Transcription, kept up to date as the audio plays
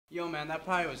Yo, man, that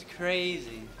party was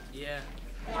crazy. Yeah.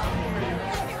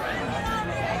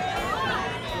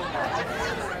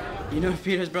 You know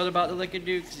Peter's brother about the liquor,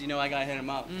 dude? Because you know I gotta hit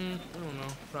him up. I don't know.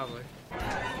 Probably.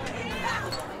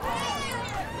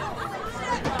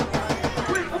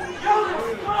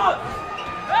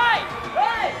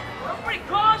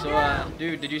 So,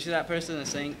 dude, did you see that person in the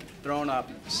sink throwing up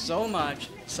so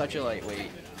much, such a lightweight?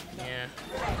 Yeah.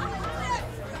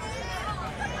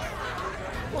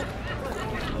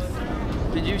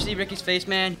 Did you see Ricky's face,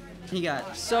 man? He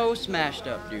got so smashed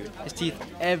up, dude. His teeth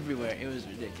everywhere. It was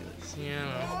ridiculous. Yeah.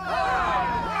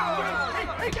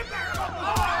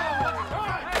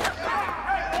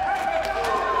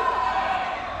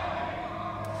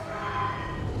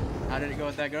 How did it go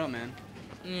with that girl, man?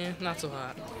 Yeah, not so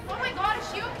hot. Oh my God, is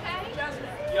she okay?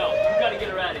 Yo, you gotta get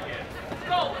her out of here. Let's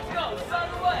go, let's go, it's on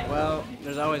the way. Well,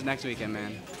 there's always next weekend,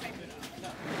 man.